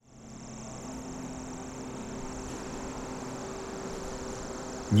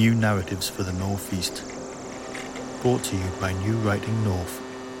New narratives for the Northeast. Brought to you by New Writing North.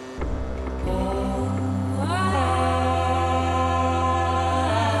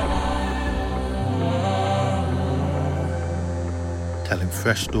 Telling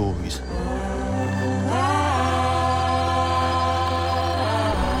fresh stories.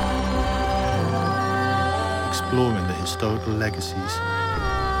 Exploring the historical legacies.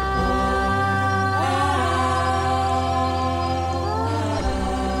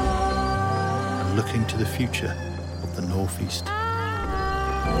 And looking to the future of the Northeast.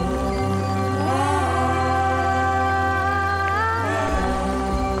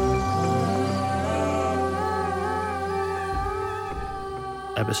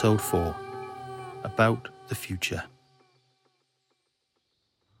 Episode 4. About the future.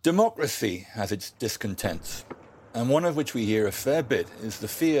 Democracy has its discontents, and one of which we hear a fair bit is the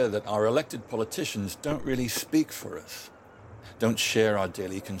fear that our elected politicians don't really speak for us, don't share our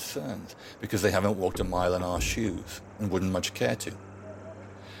daily concerns, because they haven't walked a mile in our shoes and wouldn't much care to.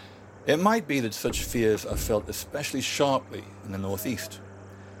 It might be that such fears are felt especially sharply in the Northeast,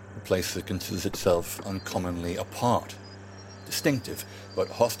 a place that considers itself uncommonly apart, distinctive, but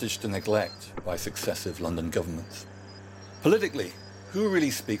hostage to neglect by successive London governments. Politically, who really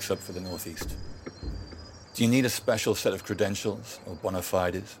speaks up for the Northeast? Do you need a special set of credentials or bona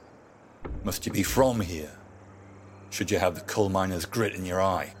fides? Must you be from here? Should you have the coal miner's grit in your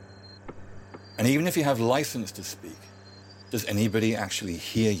eye? And even if you have license to speak, does anybody actually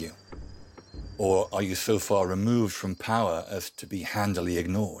hear you? Or are you so far removed from power as to be handily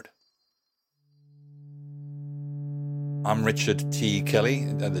ignored? I'm Richard T. Kelly.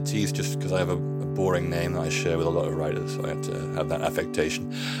 The T is just because I have a boring name that I share with a lot of writers, so I had to have that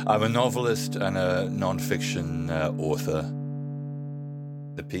affectation. I'm a novelist and a non-fiction author.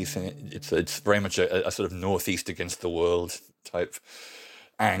 The piece, it's very much a sort of Northeast against the world type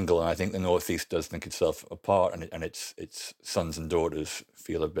angle, and I think the Northeast does think itself apart, and its sons and daughters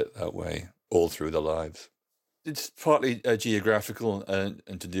feel a bit that way all through their lives. It's partly geographical and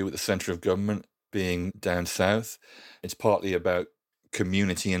to do with the centre of government being down south. It's partly about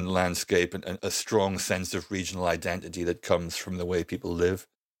community and landscape and a strong sense of regional identity that comes from the way people live.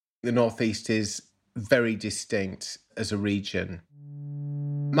 The Northeast is very distinct as a region.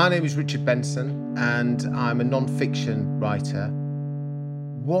 My name is Richard Benson and I'm a non-fiction writer.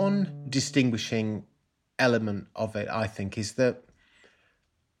 One distinguishing element of it, I think, is that,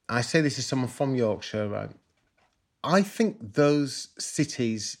 I say this as someone from Yorkshire, right? I think those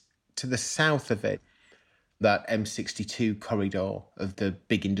cities to the south of it, that M62 corridor of the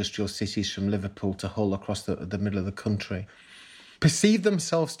big industrial cities from Liverpool to Hull across the middle of the country, perceive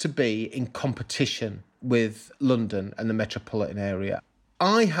themselves to be in competition with London and the metropolitan area.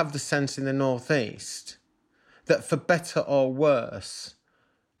 I have the sense in the Northeast that for better or worse,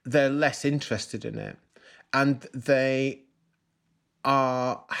 they're less interested in it and they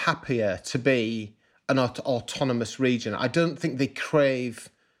are happier to be an autonomous region. I don't think they crave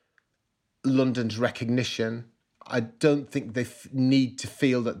London's recognition. I don't think they need to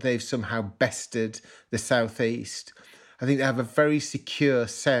feel that they've somehow bested the Southeast. I think they have a very secure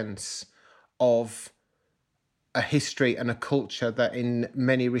sense of a history and a culture that in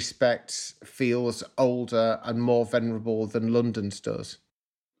many respects feels older and more venerable than London's does.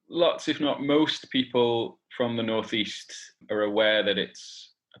 Lots, if not most people from the Northeast are aware that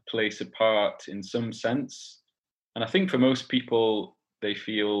it's a place apart in some sense. And I think for most people, they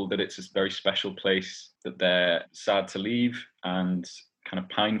feel that it's a very special place that they're sad to leave and kind of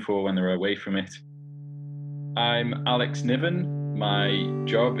pine for when they're away from it. I'm Alex Niven. My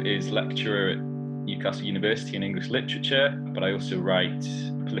job is lecturer at Newcastle University in English Literature, but I also write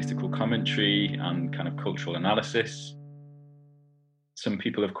political commentary and kind of cultural analysis. Some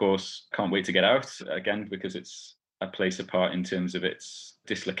people, of course, can't wait to get out, again, because it's a place apart in terms of its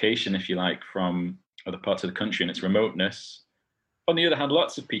dislocation, if you like, from other parts of the country and its remoteness. On the other hand,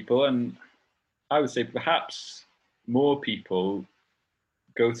 lots of people, and I would say perhaps more people,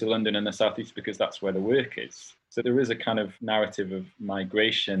 go to London and the Southeast because that's where the work is. So there is a kind of narrative of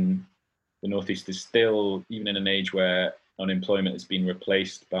migration. The Northeast is still, even in an age where unemployment has been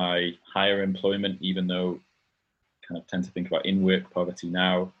replaced by higher employment, even though I kind of tend to think about in-work poverty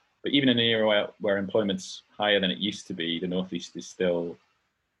now. But even in an era where employment's higher than it used to be, the Northeast is still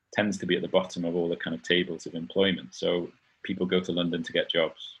tends to be at the bottom of all the kind of tables of employment. So people go to London to get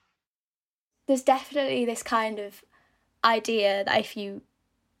jobs. There's definitely this kind of idea that if you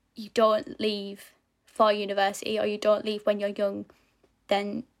don't leave for university or you don't leave when you're young,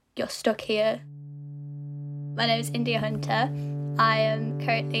 then you're stuck here. My name is India Hunter. I am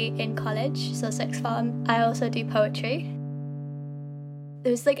currently in college, so sixth form. I also do poetry.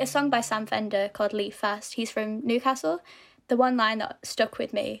 There was like a song by Sam Fender called Leave Fast. He's from Newcastle. The one line that stuck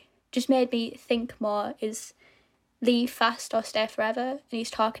with me, just made me think more, is leave fast or stay forever. And he's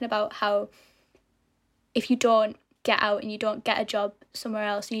talking about how if you don't get out and you don't get a job somewhere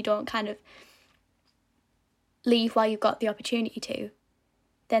else and you don't kind of leave while you've got the opportunity to,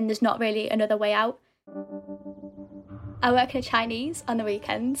 then there's not really another way out. I work in a Chinese on the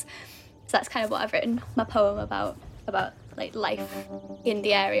weekends, so that's kind of what I've written my poem about like life in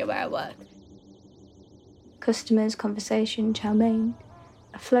the area where I work. Customers, conversation, chow mein,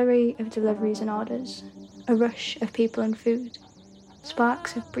 a flurry of deliveries and orders, a rush of people and food,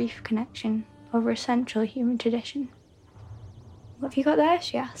 sparks of brief connection over a central human tradition. What have you got there,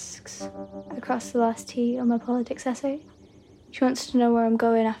 she asks, across the last T on my politics essay. She wants to know where I'm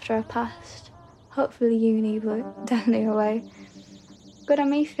going after I've passed. Hopefully uni, but definitely away. Good on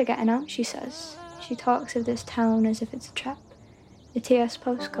me for getting out, she says. She talks of this town as if it's a trap. The TS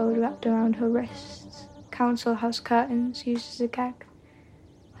postcode wrapped around her wrists. Council house curtains used as a gag.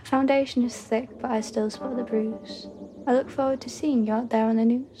 Her foundation is thick, but I still spot the bruise. I look forward to seeing you out there on the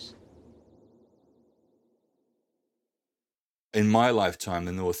news. In my lifetime,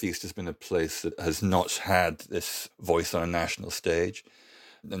 the Northeast has been a place that has not had this voice on a national stage.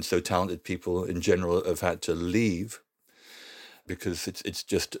 And so talented people in general have had to leave because it's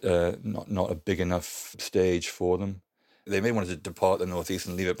just not a big enough stage for them. They may want to depart the Northeast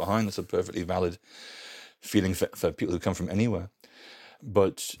and leave it behind. That's a perfectly valid feeling for people who come from anywhere.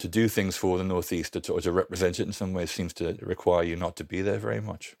 But to do things for the Northeast, or to represent it in some way, seems to require you not to be there very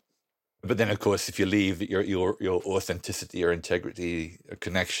much. But then, of course, if you leave, your authenticity, your integrity, your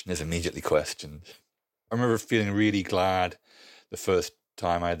connection is immediately questioned. I remember feeling really glad the first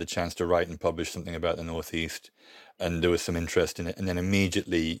time I had the chance to write and publish something about the Northeast, and there was some interest in it. And then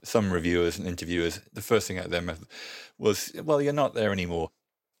immediately, some reviewers and interviewers, the first thing out of their mouth was, well, you're not there anymore.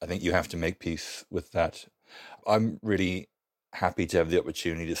 I think you have to make peace with that. I'm really happy to have the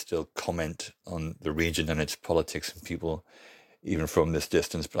opportunity to still comment on the region and its politics and people, even from this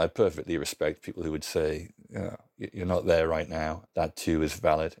distance. But I perfectly respect people who would say, you're not there right now. That too is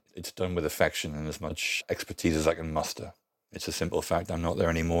valid. It's done with affection and as much expertise as I can muster. It's a simple fact. I'm not there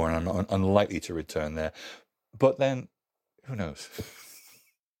anymore, and I'm unlikely to return there. But then, who knows?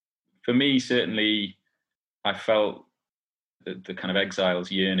 For me, certainly, I felt the kind of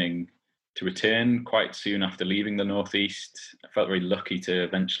exile's yearning to return quite soon after leaving the Northeast. I felt very lucky to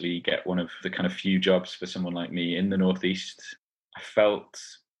eventually get one of the kind of few jobs for someone like me in the Northeast. I felt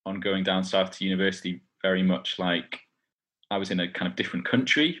on going down south to university very much like I was in a kind of different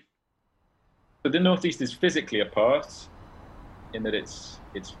country. But the Northeast is physically apart in that it's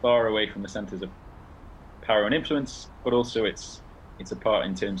far away from the centres of power and influence, but also it's apart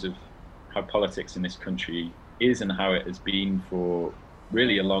in terms of how politics in this country is and how it has been for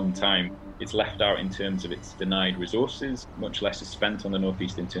really a long time. It's left out in terms of its denied resources. Much less is spent on the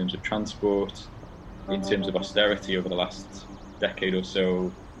Northeast in terms of transport, in terms of austerity over the last decade or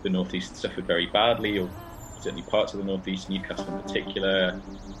so. The Northeast suffered very badly, or certainly parts of the Northeast, Newcastle in particular,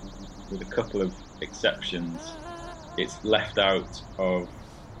 with a couple of exceptions. It's left out of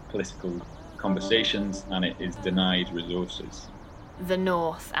political conversations and it is denied resources. The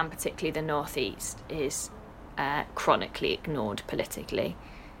North, and particularly the Northeast, is chronically ignored politically,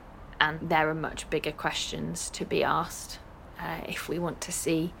 and there are much bigger questions to be asked if we want to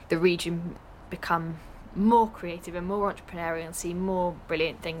see the region become more creative and more entrepreneurial and see more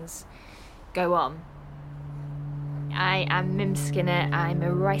brilliant things go on. I am Mim Skinner. I'm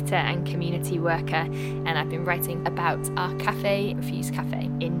a writer and community worker, and I've been writing about our cafe, Refuse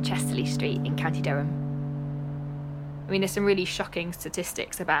Cafe, in Chesterley Street in County Durham. I mean, there's some really shocking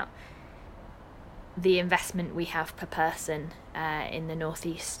statistics about the investment we have per person in the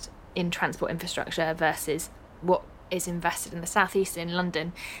Northeast in transport infrastructure versus what is invested in the Southeast in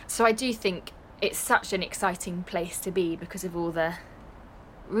London. So I do think it's such an exciting place to be because of all the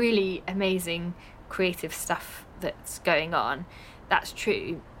really amazing creative stuff that's going on. That's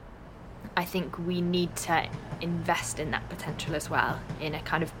true. I think we need to invest in that potential as well in a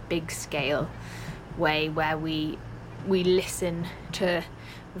kind of big scale way where we listen to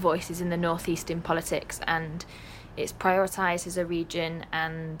voices in the Northeast in politics and it's prioritised as a region,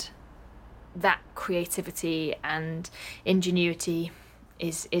 and that creativity and ingenuity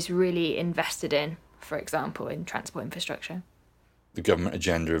is really invested in, for example, in transport infrastructure. The government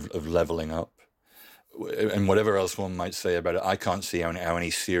agenda of levelling up, and whatever else one might say about it, I can't see how any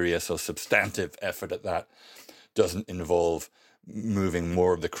serious or substantive effort at that doesn't involve moving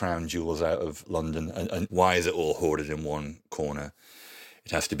more of the crown jewels out of London. And why is it all hoarded in one corner?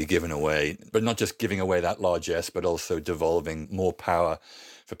 It has to be given away, but not just giving away that largesse, but also devolving more power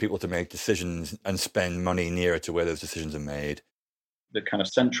for people to make decisions and spend money nearer to where those decisions are made. The kind of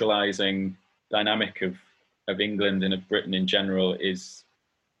centralising dynamic of England and of Britain in general is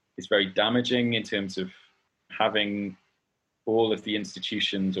very damaging in terms of having all of the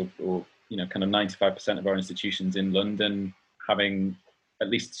institutions or kind of 95% of our institutions in London, having at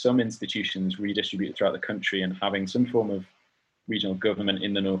least some institutions redistributed throughout the country and having some form of regional government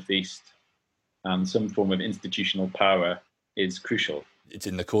in the northeast and some form of institutional power is crucial. It's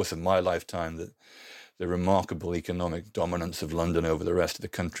in the course of my lifetime that the remarkable economic dominance of London over the rest of the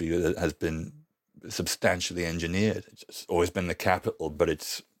country has been substantially engineered. It's always been the capital, but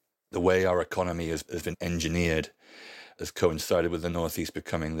it's the way our economy has been engineered has coincided with the northeast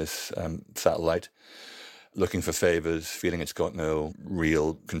becoming this satellite, looking for favours, feeling it's got no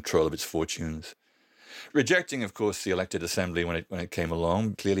real control of its fortunes. Rejecting, of course, the elected assembly when it came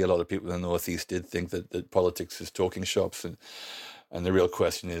along. Clearly, a lot of people in the northeast did think that politics is talking shops, and the real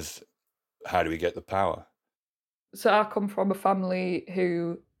question is, how do we get the power? So I come from a family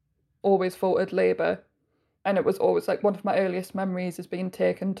who always voted Labour, and it was always like one of my earliest memories is being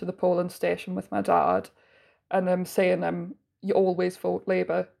taken to the polling station with my dad, and saying, "You always vote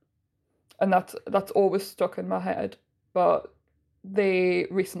Labour," and that's always stuck in my head. But they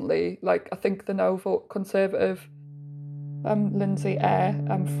recently, I think they now vote Conservative. I'm Lindsay Eyre.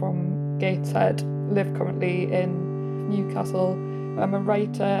 I'm from Gateshead. Live currently in Newcastle. I'm a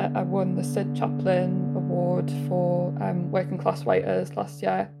writer. I won the Sid Chaplin Award for working class writers last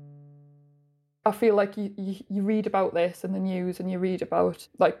year. I feel like you read about this in the news and you read about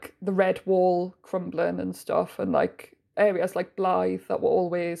the Red Wall crumbling and stuff, and areas like Blythe that were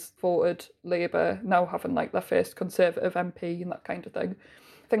always voted Labour now having their first Conservative MP and that kind of thing.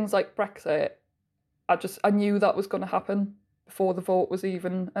 Things like Brexit, I knew that was going to happen before the vote was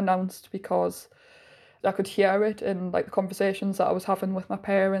even announced, because I could hear it in the conversations that I was having with my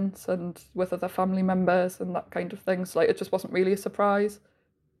parents and with other family members and that kind of thing. So it just wasn't really a surprise.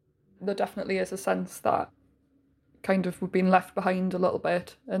 There definitely is a sense that kind of we've been left behind a little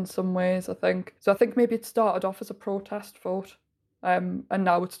bit in some ways, I think. So I think maybe it started off as a protest vote, and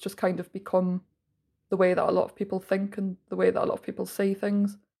now it's just kind of become the way that a lot of people think and the way that a lot of people see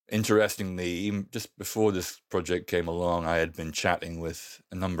things. Interestingly, even just before this project came along, I had been chatting with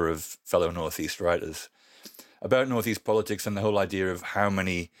a number of fellow Northeast writers about Northeast politics and the whole idea of how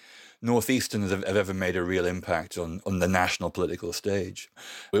many Northeasterners have ever made a real impact on the national political stage.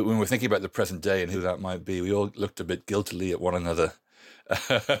 When we're thinking about the present day and who that might be, we all looked a bit guiltily at one another.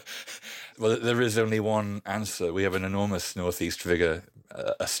 Well, there is only one answer. We have an enormous Northeast figure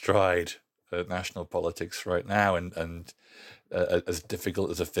astride national politics right now, and as difficult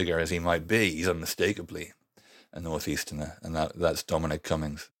as a figure as he might be, he's unmistakably a Northeasterner, and that's Dominic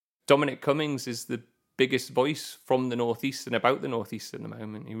Cummings. Dominic Cummings is the biggest voice from the Northeast and about the Northeast at the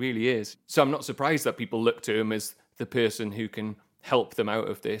moment. He really is. So I'm not surprised that people look to him as the person who can help them out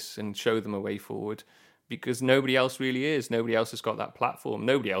of this and show them a way forward, because nobody else really is. Nobody else has got that platform.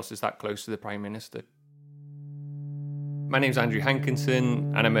 Nobody else is that close to the Prime Minister. My name's Andrew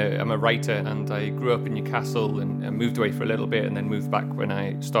Hankinson, and I'm a writer, and I grew up in Newcastle and moved away for a little bit and then moved back when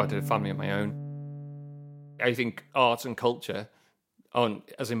I started a family of my own. I think art and culture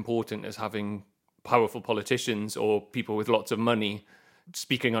aren't as important as having powerful politicians or people with lots of money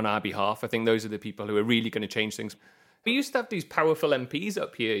speaking on our behalf. I think those are the people who are really going to change things. We used to have these powerful MPs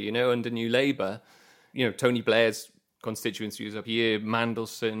up here, under New Labour. Tony Blair's constituency was up here,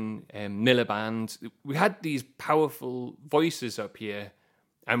 Mandelson, Miliband. We had these powerful voices up here,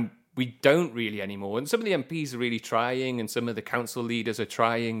 and we don't really anymore. And some of the MPs are really trying, and some of the council leaders are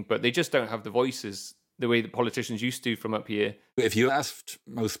trying, but they just don't have the voices the way the politicians used to from up here. If you asked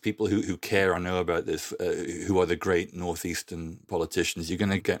most people who care or know about this, who are the great Northeastern politicians, you're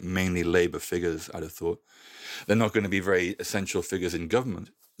going to get mainly Labour figures, I'd have thought. They're not going to be very essential figures in government.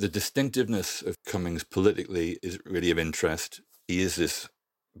 The distinctiveness of Cummings politically is really of interest. He is this,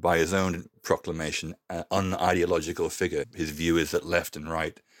 by his own proclamation, unideological figure. His view is that left and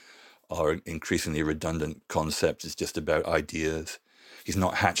right are increasingly redundant concepts. It's just about ideas. He's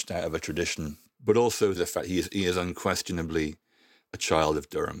not hatched out of a tradition. But also the fact he is unquestionably a child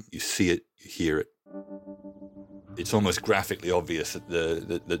of Durham. You see it, you hear it. It's almost graphically obvious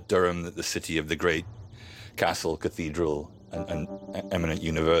that Durham, the city of the great castle, cathedral, and eminent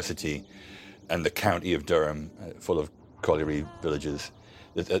university, and the county of Durham, full of colliery villages,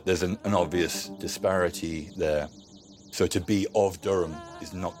 there's an obvious disparity there. So to be of Durham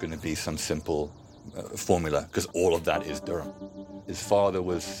is not going to be some simple formula, because all of that is Durham. His father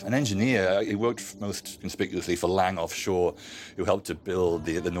was an engineer. He worked most conspicuously for Lang Offshore, who helped to build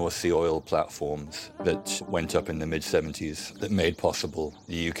the North Sea oil platforms that went up in the mid-70s that made possible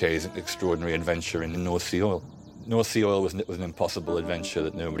the UK's extraordinary adventure in the North Sea oil. North Sea oil was an impossible adventure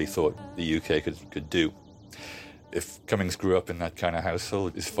that nobody thought the UK could do. If Cummings grew up in that kind of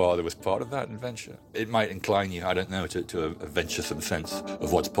household, his father was part of that adventure. It might incline you, I don't know, to a venturesome sense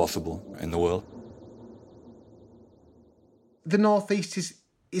of what's possible in the world. The North East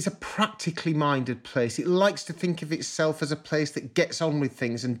is a practically minded place. It likes to think of itself as a place that gets on with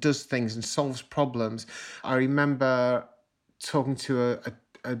things and does things and solves problems. I remember talking to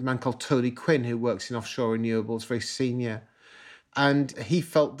a man called Tony Quinn, who works in offshore renewables, very senior, and he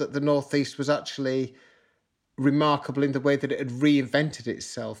felt that the North East was actually remarkable in the way that it had reinvented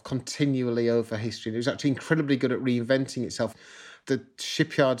itself continually over history. It was actually incredibly good at reinventing itself. The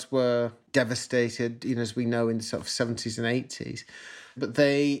shipyards were devastated, as we know, in the sort of 70s and 80s, but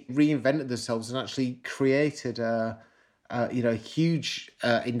they reinvented themselves and actually created a huge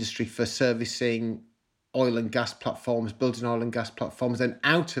industry for servicing oil and gas platforms, building oil and gas platforms. Then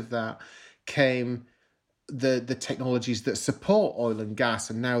out of that came the technologies that support oil and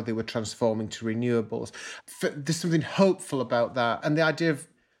gas, and now they were transforming to renewables. There's something hopeful about that, and the idea of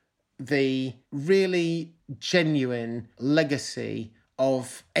the really genuine legacy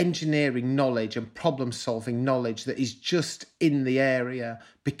of engineering knowledge and problem-solving knowledge that is just in the area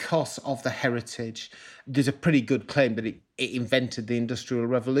because of the heritage. There's a pretty good claim that it invented the Industrial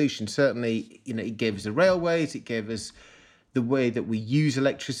Revolution. Certainly, it gave us the railways, it gave us the way that we use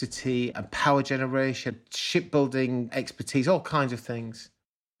electricity and power generation, shipbuilding expertise, all kinds of things.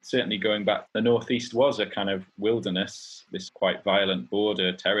 Certainly going back, the Northeast was a kind of wilderness, this quite violent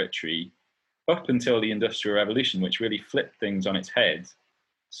border territory, up until the Industrial Revolution, which really flipped things on its head,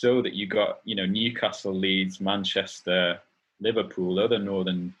 so that you got, Newcastle, Leeds, Manchester, Liverpool, other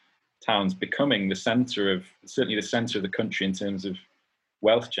northern towns becoming the centre of the country in terms of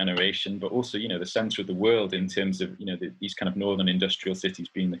wealth generation, but also, the centre of the world in terms of, these kind of northern industrial cities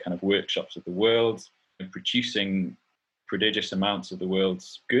being the kind of workshops of the world, and producing prodigious amounts of the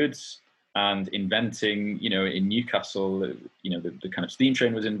world's goods, and inventing, in Newcastle, the kind of steam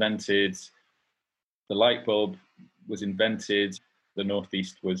train was invented, the light bulb was invented. The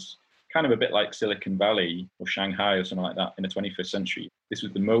Northeast was kind of a bit like Silicon Valley or Shanghai or something like that in the 21st century. This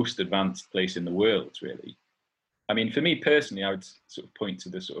was the most advanced place in the world, really. I mean, for me personally, I would sort of point to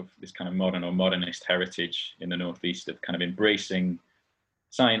the sort of this kind of modern or modernist heritage in the Northeast of kind of embracing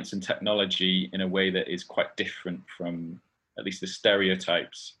science and technology in a way that is quite different from at least the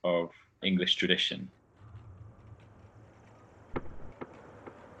stereotypes of English tradition.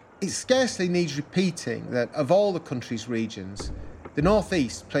 It scarcely needs repeating that of all the country's regions, the North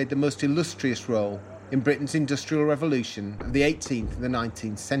East played the most illustrious role in Britain's industrial revolution of the 18th and the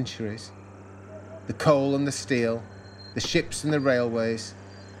 19th centuries. The coal and the steel, the ships and the railways,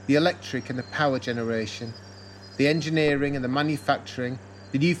 the electric and the power generation, the engineering and the manufacturing,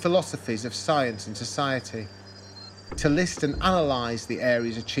 the new philosophies of science and society. To list and analyse the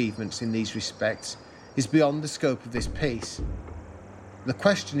area's achievements in these respects is beyond the scope of this piece. The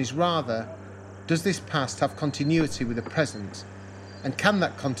question is rather, does this past have continuity with the present? And can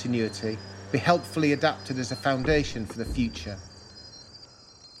that continuity be helpfully adapted as a foundation for the future?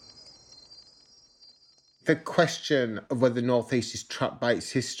 The question of whether the North East is trapped by its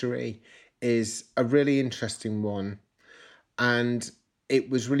history is a really interesting one. And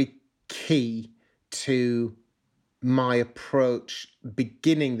it was really key to my approach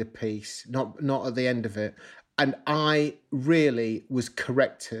beginning the piece, not at the end of it. And I really was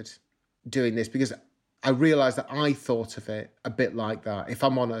corrected doing this because I realised that I thought of it a bit like that, if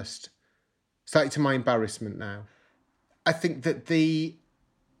I'm honest. Slightly to my embarrassment now. I think that the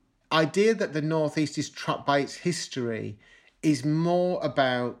idea that the North East is trapped by its history is more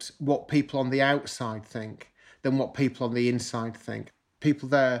about what people on the outside think than what people on the inside think. People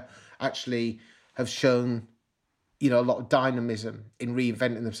there actually have shown, a lot of dynamism in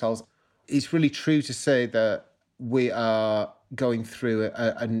reinventing themselves. It's really true to say that we are going through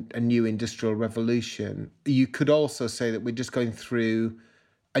a new industrial revolution. You could also say that we're just going through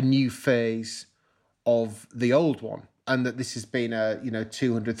a new phase of the old one, and that this has been a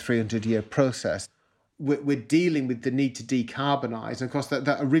 200, 300 year process. We're dealing with the need to decarbonise. And of course,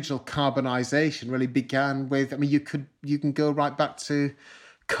 that original carbonisation really began with, you can go right back to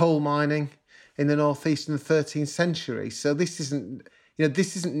coal mining in the Northeast in the 13th century. So this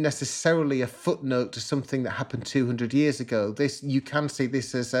isn't necessarily a footnote to something that happened 200 years ago. You can see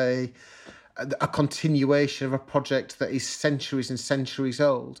this as a continuation of a project that is centuries and centuries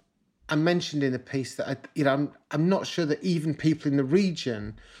old. I mentioned in the piece that I'm not sure that even people in the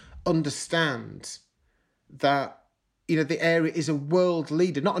region understand that the area is a world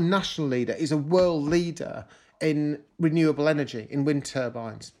leader, not a national leader, is a world leader in renewable energy, in wind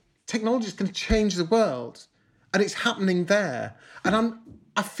turbines. Technology is going to change the world, and it's happening there. And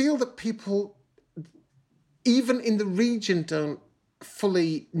I feel that people, even in the region, don't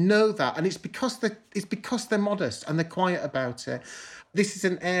fully know that, and it's because they're modest and they're quiet about it. This is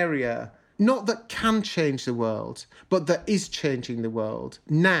an area not that can change the world, but that is changing the world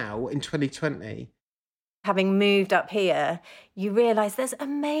now in 2020. Having moved up here, you realise there's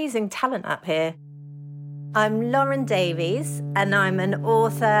amazing talent up here. I'm Lauren Davies, and I'm an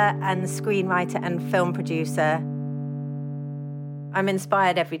author and screenwriter and film producer. I'm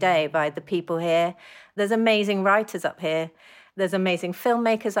inspired every day by the people here. There's amazing writers up here. There's amazing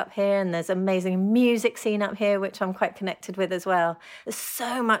filmmakers up here, and there's amazing music scene up here, which I'm quite connected with as well. There's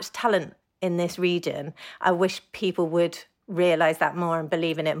so much talent in this region. I wish people would realise that more and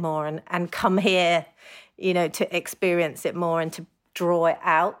believe in it more and come here, to experience it more and to draw it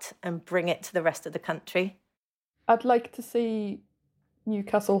out and bring it to the rest of the country. I'd like to see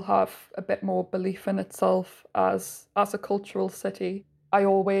Newcastle have a bit more belief in itself as a cultural city. I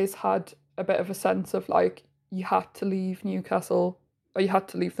always had a bit of a sense of like, you had to leave Newcastle, or you had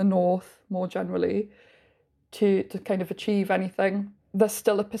to leave the north more generally to kind of achieve anything. There's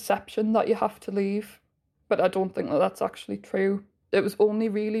still a perception that you have to leave, but I don't think that that's actually true. It was only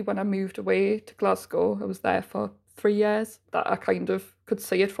really when I moved away to Glasgow, I was there for 3 years, that I kind of could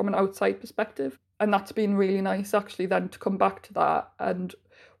see it from an outside perspective. And that's been really nice, actually, then to come back to that. And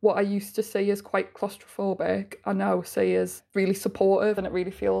what I used to see as quite claustrophobic, I now see as really supportive, and it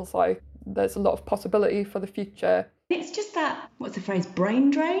really feels like there's a lot of possibility for the future. It's just that, what's the phrase, brain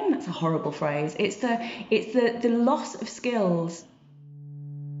drain? That's a horrible phrase. It's the loss of skills.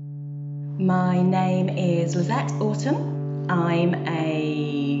 My name is Lizette Autumn. I'm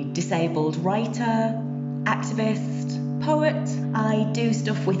a disabled writer, activist, poet. I do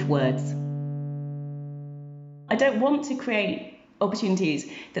stuff with words. I don't want to create opportunities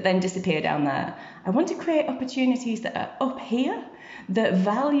that then disappear down there. I want to create opportunities that are up here, that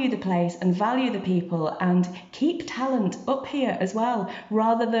value the place and value the people and keep talent up here as well,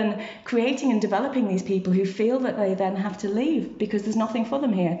 rather than creating and developing these people who feel that they then have to leave because there's nothing for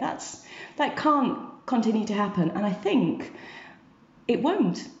them here. That can't continue to happen, and I think it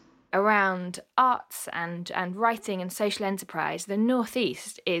won't. Around arts and writing and social enterprise, the North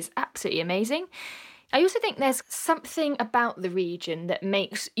East is absolutely amazing. I also think there's something about the region that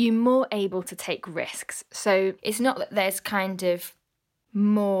makes you more able to take risks. So it's not that there's kind of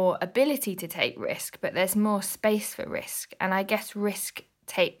more ability to take risk, but there's more space for risk. And I guess risk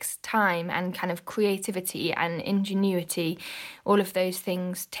takes time, and kind of creativity and ingenuity. All of those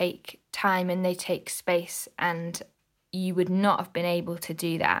things take time and they take space. And you would not have been able to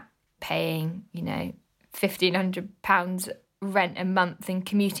do that paying, £1,500 rent a month and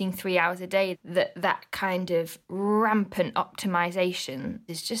commuting 3 hours a day. That kind of rampant optimization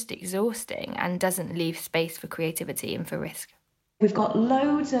is just exhausting and doesn't leave space for creativity and for risk. We've got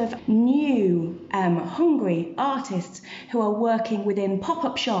loads of new, hungry artists who are working within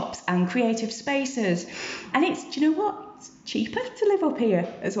pop-up shops and creative spaces. And it's cheaper to live up here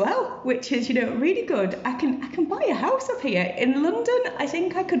as well, which is, really good. I can buy a house up here. In London, I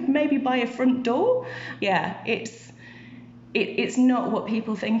think I could maybe buy a front door. Yeah, it's not what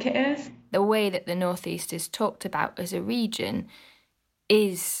people think it is. The way that the North East is talked about as a region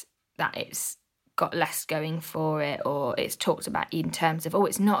is that it's got less going for it, or it's talked about in terms of,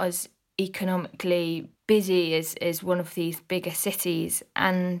 it's not as economically busy as one of these bigger cities.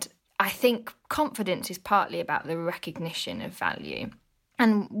 And I think confidence is partly about the recognition of value.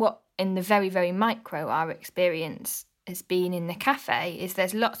 And what, in the very, very micro, our experience has been in the cafe is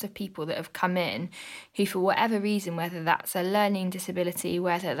there's lots of people that have come in who, for whatever reason, whether that's a learning disability,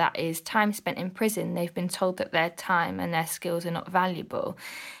 whether that is time spent in prison, they've been told that their time and their skills are not valuable.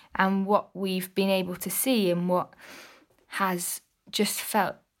 And what we've been able to see, and what has just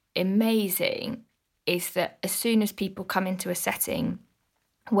felt amazing, is that as soon as people come into a setting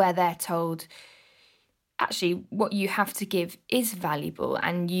where they're told, actually, what you have to give is valuable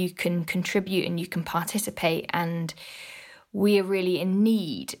and you can contribute and you can participate and we are really in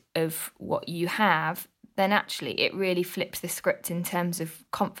need of what you have, then actually it really flips the script in terms of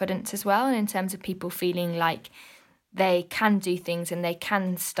confidence as well, and in terms of people feeling like they can do things and they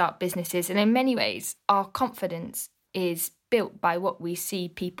can start businesses. And in many ways, our confidence is built by what we see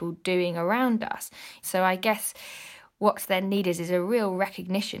people doing around us. So I guess what's then needed is a real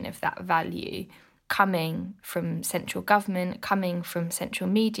recognition of that value coming from central government, coming from central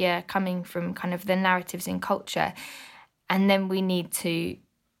media, coming from kind of the narratives in culture. And then we need to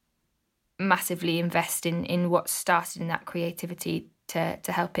massively invest in what started in that creativity to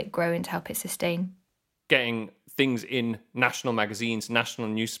help it grow and to help it sustain. Getting things in national magazines, national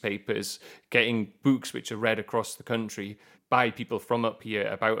newspapers, getting books which are read across the country by people from up here,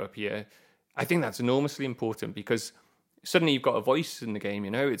 about up here, I think that's enormously important, because suddenly you've got a voice in the game,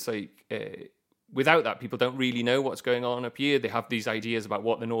 you know? It's like, without that, people don't really know what's going on up here. They have these ideas about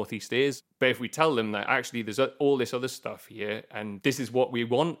what the Northeast is. But if we tell them that actually there's all this other stuff here, and this is what we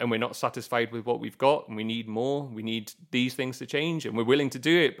want, and we're not satisfied with what we've got, and we need more, we need these things to change, and we're willing to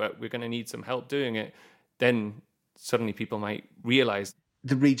do it, but we're going to need some help doing it, then suddenly people might realise.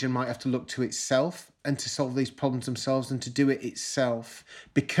 The region might have to look to itself and to solve these problems themselves and to do it itself,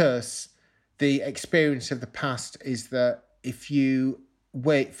 because the experience of the past is that if you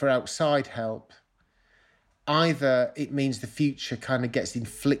wait for outside help, either it means the future kind of gets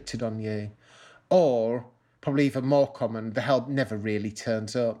inflicted on you, or, probably even more common, the help never really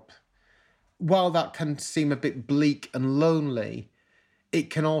turns up. While that can seem a bit bleak and lonely,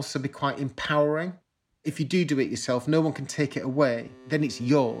 it can also be quite empowering. If you do it yourself, no one can take it away, then it's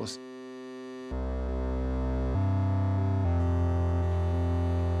yours.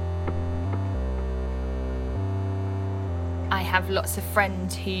 I have lots of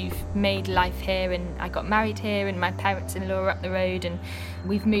friends who've made life here, and I got married here, and my parents-in-law are up the road, and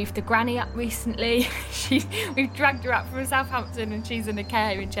we've moved the granny up recently. We've dragged her up from Southampton, and she's in a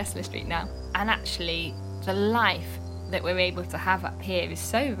care in Chestler Street now. And actually, the life that we're able to have up here is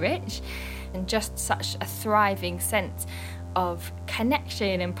so rich, and just such a thriving sense of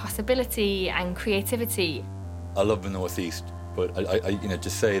connection and possibility and creativity. I love the Northeast, but I to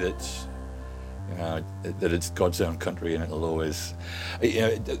say that, that it's God's own country and it'll always,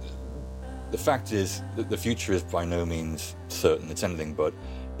 the fact is that the future is by no means certain. It's anything but.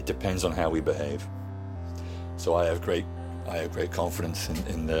 It depends on how we behave. So I have great confidence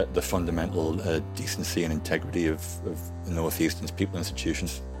in the fundamental decency and integrity of the Northeast and its people and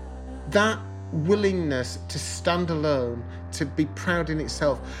institutions. That willingness to stand alone, to be proud in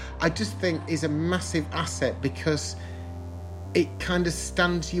itself, I just think is a massive asset, because it kind of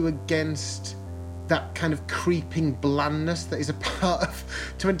stands you against that kind of creeping blandness that is a part of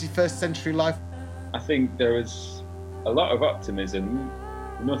 21st century life. I think there is a lot of optimism.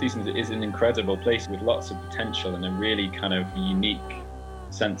 The Northeast is an incredible place with lots of potential and a really kind of unique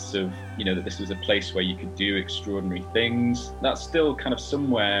sense of, that this was a place where you could do extraordinary things. That's still kind of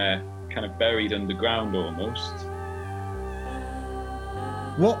somewhere kind of buried underground almost.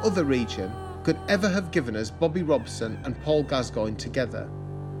 What other region could ever have given us Bobby Robson and Paul Gascoigne together?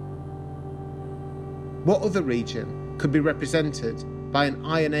 What other region could be represented by an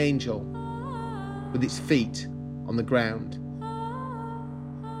iron angel with its feet on the ground?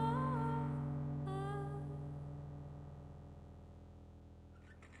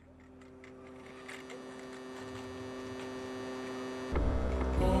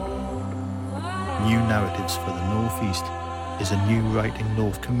 New Narratives for the Northeast is a new Writing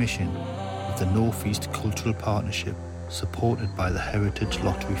North commission of the Northeast Cultural Partnership, supported by the Heritage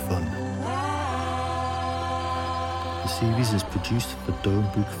Lottery Fund. The series is produced for Durham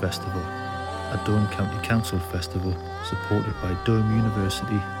Book Festival, a Durham County Council festival supported by Durham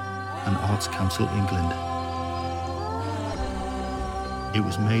University and Arts Council England. It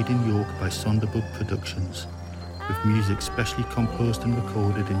was made in York by Sonderburg Productions, with music specially composed and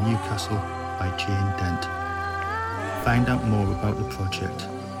recorded in Newcastle by Jane Dent. Find out more about the project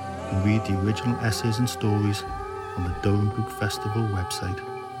and read the original essays and stories on the Durham Book Festival website.